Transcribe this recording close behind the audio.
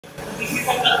this is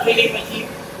a cup filling machine.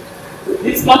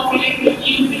 This cup filling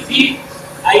machine receives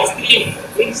ice cream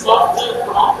in soft gel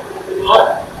form or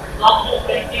from the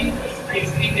continuous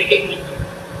ice cream making machine.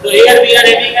 So here we are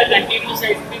having a continuous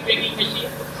ice cream making machine.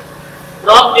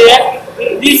 From there,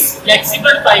 in this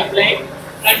flexible pipeline,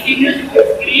 continuous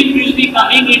ice cream will be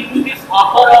coming into this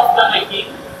hopper of the machine.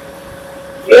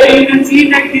 Here you can see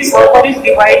that this hopper is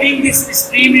dividing this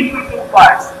stream into two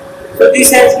parts. So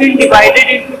this has been divided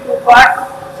into two parts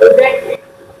so that it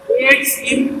aids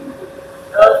in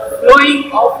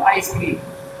flowing of ice cream,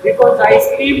 because ice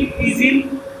cream is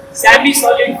in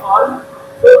semi-solid form.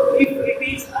 So if it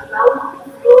is allowed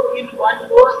to flow in one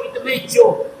go, it may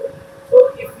choke.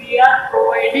 So if we are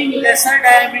providing lesser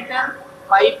diameter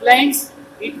pipelines,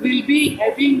 it will be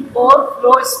having more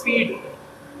flow speed.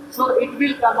 So it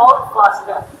will come out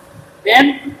faster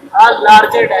than a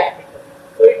larger diameter.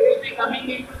 So it will be coming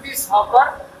into this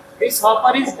hopper. This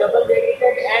hopper is double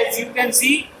jacketed, as you can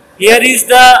see. Here is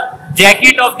the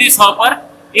jacket of this hopper.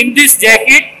 In this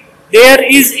jacket, there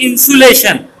is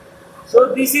insulation.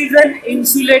 So this is an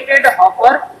insulated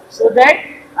hopper so that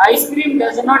ice cream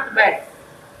does not melt.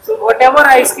 So whatever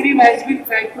ice cream has been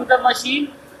fed to the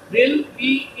machine will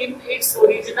be in its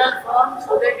original form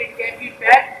so that it can be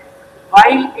packed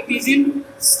while it is in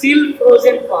still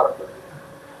frozen form.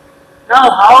 Now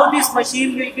how this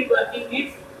machine will be working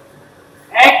is,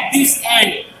 at this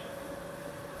end,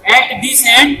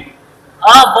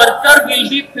 a worker will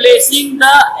be placing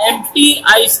the empty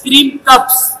ice cream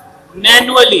cups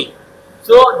manually.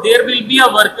 So there will be a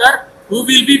worker who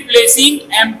will be placing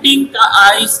empty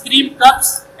ice cream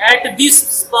cups at this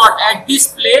spot, at this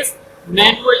place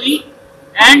manually.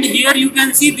 And here you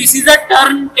can see this is a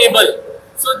turntable.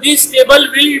 So this table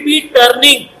will be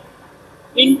turning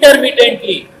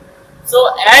intermittently.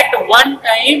 So at one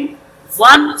time,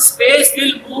 one space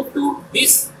will move to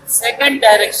this second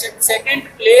direction, second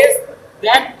place,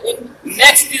 then in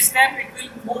next step it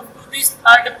will move to this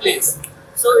third place.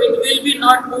 So it will be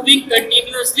not moving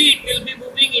continuously, it will be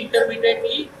moving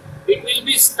intermittently. It will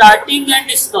be starting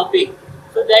and stopping.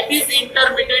 So that is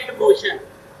intermittent motion.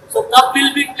 So cup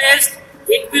will be placed,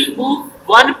 it will move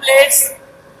one place,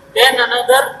 then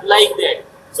another, like that.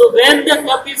 So when the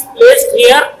cup is placed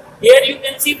here you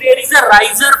can see there is a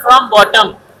riser from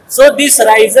bottom. So this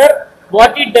riser,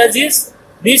 what it does is,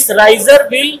 this riser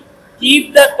will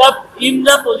keep the cup in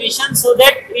the position so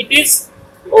that it is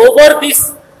over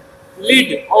this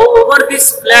lid, over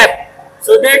this flap,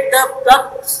 so that the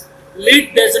cup's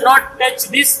lid does not touch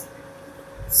this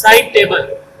side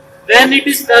table. When it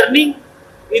is turning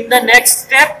in the next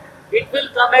step, it will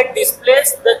come at this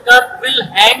place, the cup will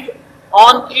hang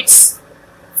on its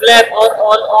flap or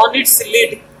on its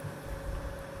lid.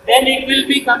 Then it will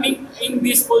be coming in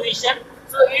this position.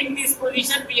 So in this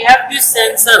position we have this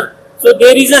sensor. So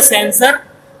there is a sensor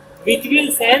which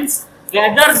will sense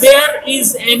whether there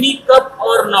is any cup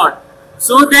or not.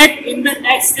 So that in the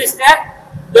next step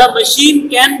the machine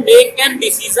can make a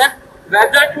decision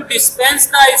whether to dispense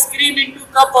the ice cream into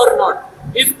cup or not.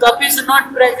 If cup is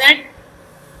not present,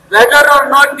 whether or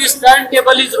not this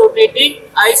turntable is rotating,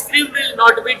 ice cream will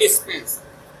not be dispensed.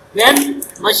 Then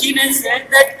machine has said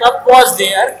that cup was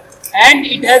there and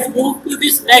it has moved to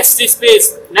this next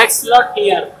space, next slot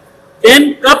here.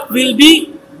 Then cup will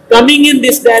be coming in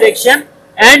this direction,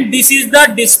 and this is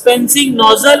the dispensing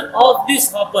nozzle of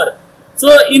this hopper.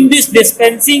 So in this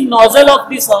dispensing nozzle of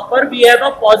this hopper, we have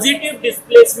a positive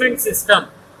displacement system.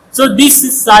 So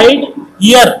this side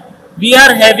here, we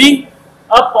are having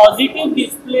a positive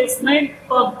displacement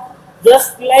pump,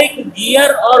 just like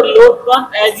gear or load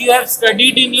pump, as you have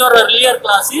studied in your earlier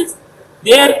classes.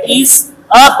 There is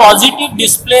a positive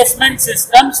displacement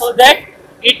system so that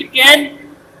it can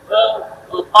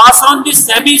pass on this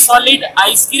semi-solid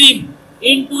ice cream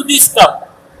into this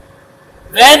cup.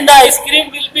 When the ice cream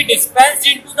will be dispensed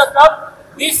into the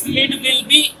cup, this lid will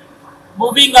be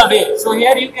moving away. So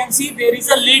here you can see there is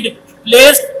a lid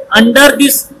placed under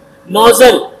this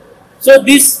nozzle. So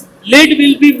this lid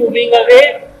will be moving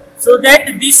away so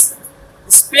that this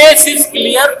space is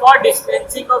clear for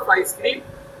dispensing of ice cream.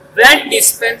 When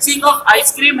dispensing of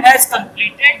ice cream has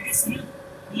completed, this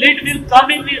lid will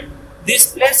come in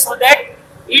this place so that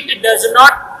it does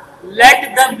not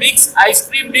let the ice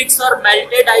cream mix or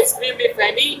melted ice cream, if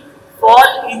any,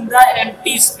 fall in the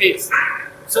empty space,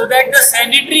 so that the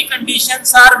sanitary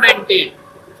conditions are maintained.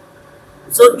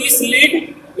 So this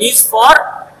lid is for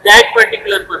that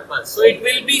particular purpose. So it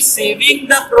will be saving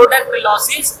the product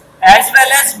losses as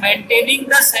well as maintaining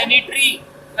the sanitary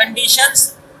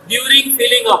conditions during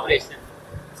filling operation.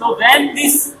 So when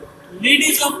this lid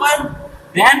is open,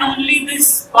 then only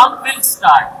this pump will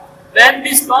start. When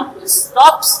this pump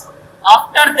stops,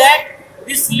 After that,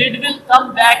 this lid will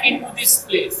come back into this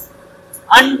place.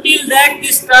 Until that,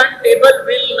 this turntable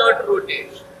will not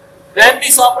rotate. When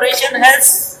this operation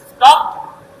has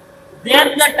stopped,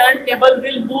 then the turntable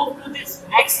will move to this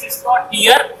next spot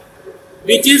here,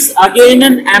 which is again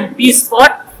an empty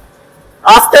spot.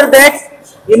 After that,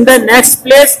 in the next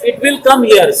place, it will come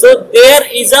here. So there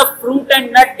is a fruit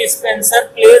and nut dispenser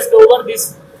placed over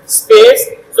this space.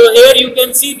 So here you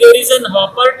can see there is an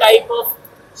hopper type of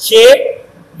shape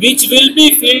which will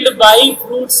be filled by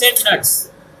fruits and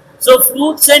nuts. So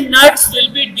fruits and nuts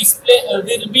will be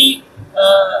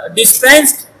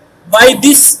dispensed by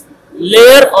this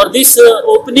layer or this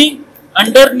opening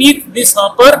underneath this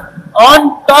hopper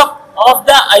on top of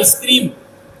the ice cream.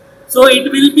 So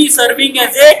it will be serving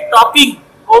as a topping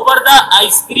over the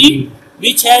ice cream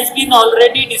which has been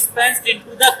already dispensed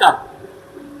into the cup.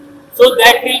 So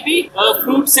that will be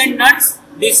fruits and nuts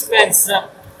dispenser,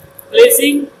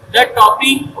 placing the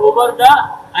topping over the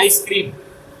ice cream.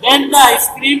 Then the ice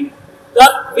cream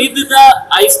cup with the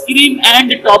ice cream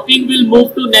and topping will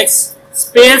move to next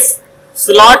space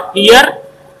slot here,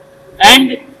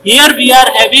 and here we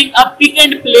are having a pick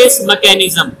and place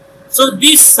mechanism. So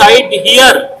this side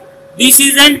here, this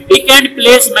is an pick and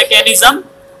place mechanism.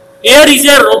 Here is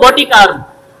a robotic arm.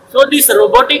 So this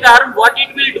robotic arm, what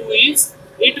it will do is,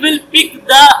 it will pick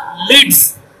the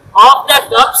lids of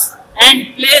the cups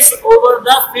and place over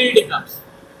the filled cups.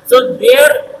 So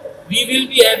there we will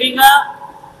be having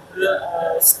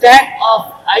a stack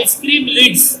of ice cream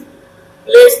lids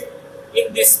placed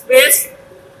in this space.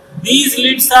 These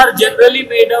lids are generally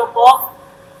made up of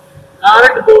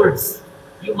cardboards.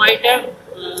 You might have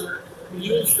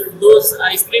used those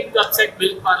ice cream cups at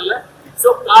milk parlor.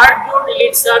 So cardboard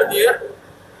lids are there.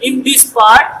 In this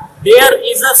part, there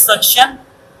is a suction.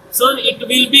 So it will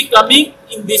be coming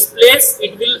in this place.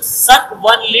 It will suck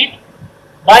one lid.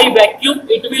 By vacuum,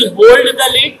 it will hold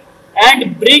the lid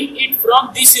and bring it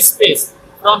from this space.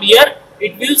 From here,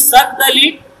 it will suck the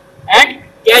lid and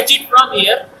catch it from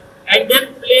here and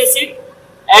then place it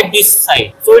at this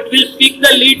side. So it will pick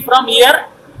the lid from here.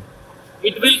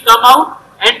 It will come out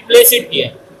and place it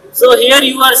here. So here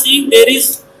you are seeing there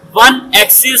is one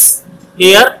axis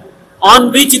here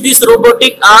on which this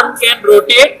robotic arm can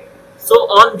rotate. So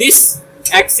on this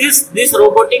axis, this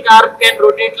robotic arm can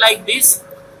rotate like this,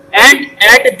 and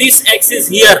at this axis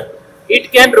here,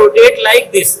 it can rotate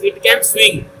like this. It can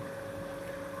swing.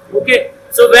 Okay.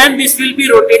 So when this will be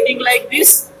rotating like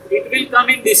this, it will come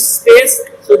in this space.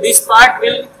 So this part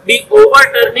will be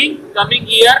overturning, coming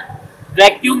here.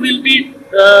 Vacuum will be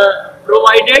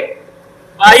provided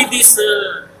by this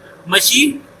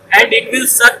machine, and it will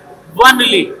suck one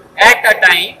lid at a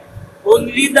time.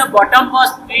 Only the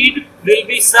bottommost lid will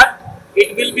be sucked.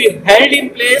 It will be held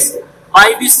in place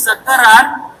by this sucker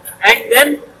arm, and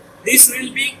then this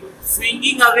will be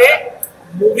swinging away,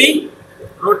 moving,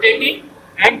 rotating,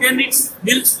 and then it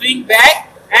will swing back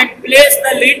and place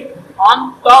the lid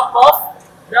on top of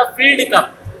the filled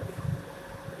cup.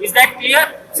 Is that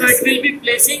clear? So it will be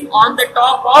placing on the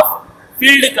top of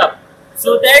filled cup,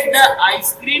 so that the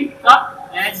ice cream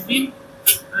cup has been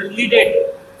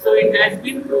lidded. So it has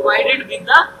been provided with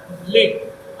the lid.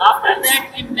 After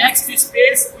that, in next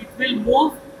space, it will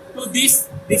move to this.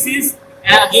 This is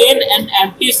again an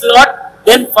empty slot.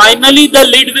 Then finally the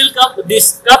lid will come.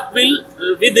 This cup will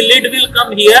with the lid will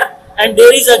come here, and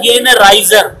there is again a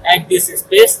riser at this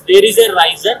space. There is a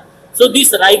riser. So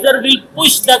this riser will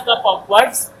push the cup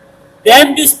upwards.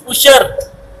 Then this pusher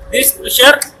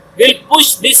will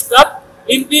push this cup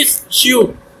in this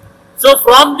chute. So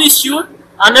from this chute,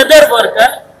 another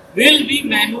worker will be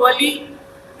manually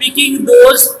picking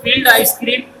those filled ice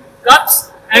cream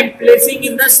cups and placing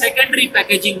in the secondary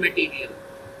packaging material,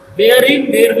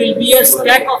 wherein there will be a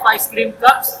stack of ice cream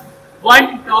cups,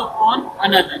 one top on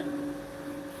another.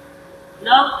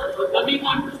 Now coming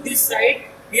on to this side,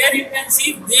 here you can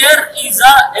see there is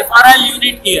a FRL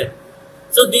unit here.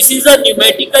 So this is a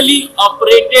pneumatically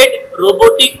operated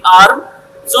robotic arm.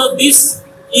 So this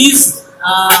is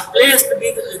placed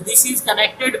with, this is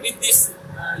connected with this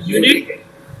unit,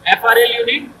 FRL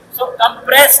unit. So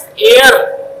compressed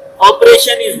air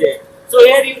operation is there. So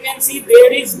here you can see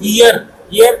there is gear.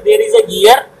 Here there is a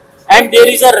gear and there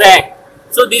is a rack.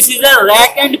 So this is a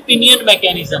rack and pinion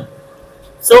mechanism.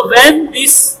 So when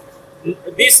this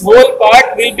whole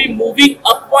part will be moving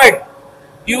upward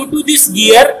due to this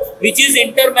gear which is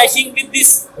intermeshing with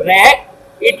this rack,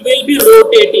 it will be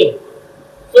rotating.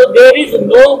 So there is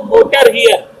no motor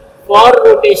here for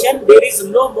rotation. There is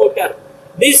no motor.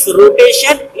 This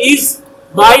rotation is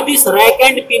by this rack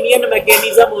and pinion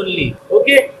mechanism only.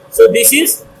 Okay. So this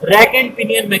is rack and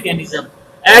pinion mechanism.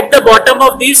 at the bottom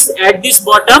of this, at this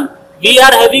bottom, we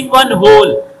are having one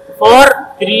hole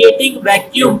for creating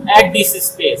vacuum at this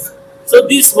space. So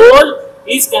this hole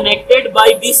is connected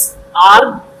by this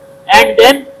arm, and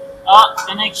then a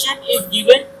connection is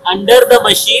given under the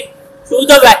machine to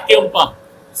the vacuum pump,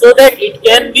 so that it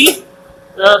can be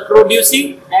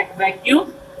producing that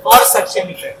vacuum for suction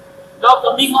effect. Now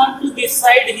coming on to this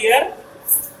side here,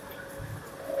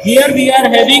 we are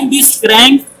having this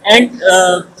crank and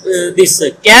this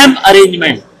cam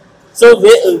arrangement. So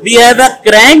we have a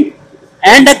crank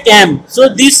and a cam. So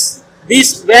this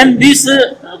when this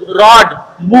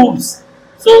rod moves,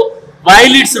 so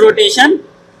while its rotation,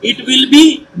 it will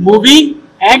be moving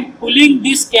and pulling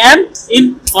this cam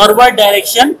in forward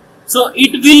direction. So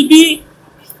it will be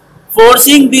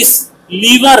forcing this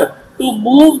lever to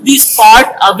move this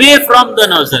part away from the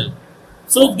nozzle.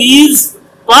 So these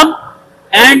pump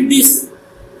and this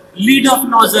lid of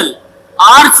nozzle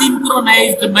are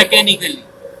synchronized mechanically.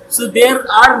 So there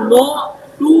are no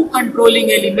two controlling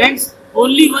elements,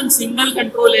 only one single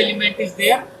control element is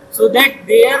there, so that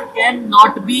there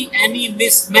cannot be any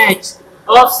mismatch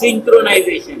of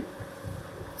synchronization.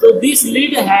 So this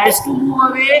lid has to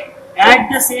move away, at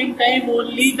the same time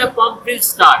only the pump will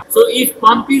start. So if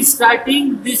pump is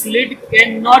starting, this lid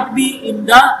cannot be in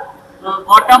the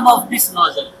bottom of this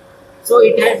nozzle. So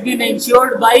it has been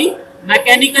ensured by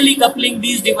mechanically coupling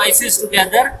these devices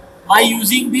together by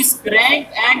using this crank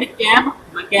and cam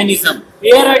mechanism.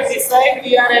 Here at this side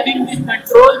we are having this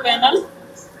control panel.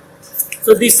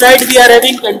 So this side we are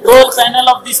having control panel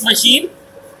of this machine.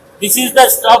 This is the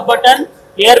stop button.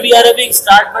 Here we are having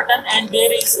start button, and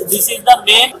this is the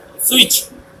main switch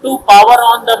to power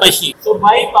on the machine. So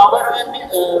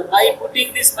by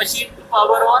putting this machine to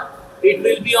power on, it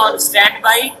will be on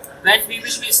standby. When we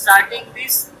will be starting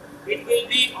this, it will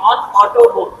be on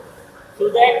auto mode, so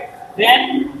that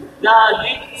when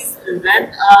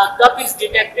a cup is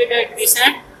detected at this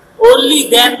end, only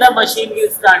then the machine will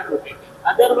start rotating.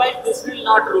 Otherwise, this will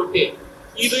not rotate,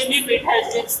 even if it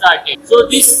has been started. So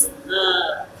this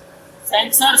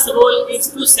sensor's role is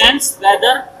to sense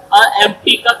whether an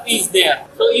empty cup is there.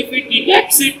 So if it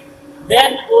detects it,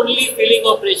 then only filling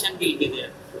operation will be there.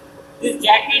 This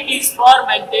jacket is for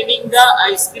maintaining the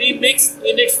ice cream mix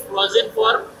in its frozen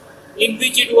form in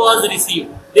which it was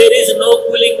received. There is no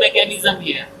cooling mechanism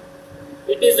here.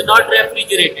 It is not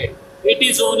refrigerated. It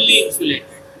is only insulated.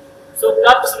 So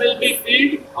cups will be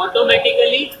filled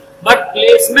automatically, but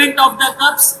placement of the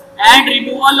cups and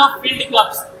removal of filled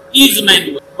cups is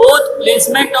manual. Both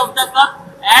placement of the cup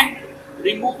and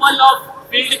removal of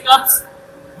filled cups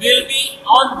will be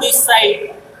on this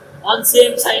side, on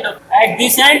same side of. At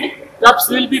this end, cups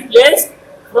will be placed.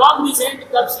 From this end,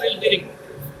 cups will be removed,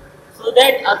 so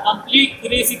that a complete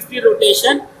 360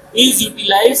 rotation is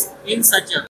utilized in such a way.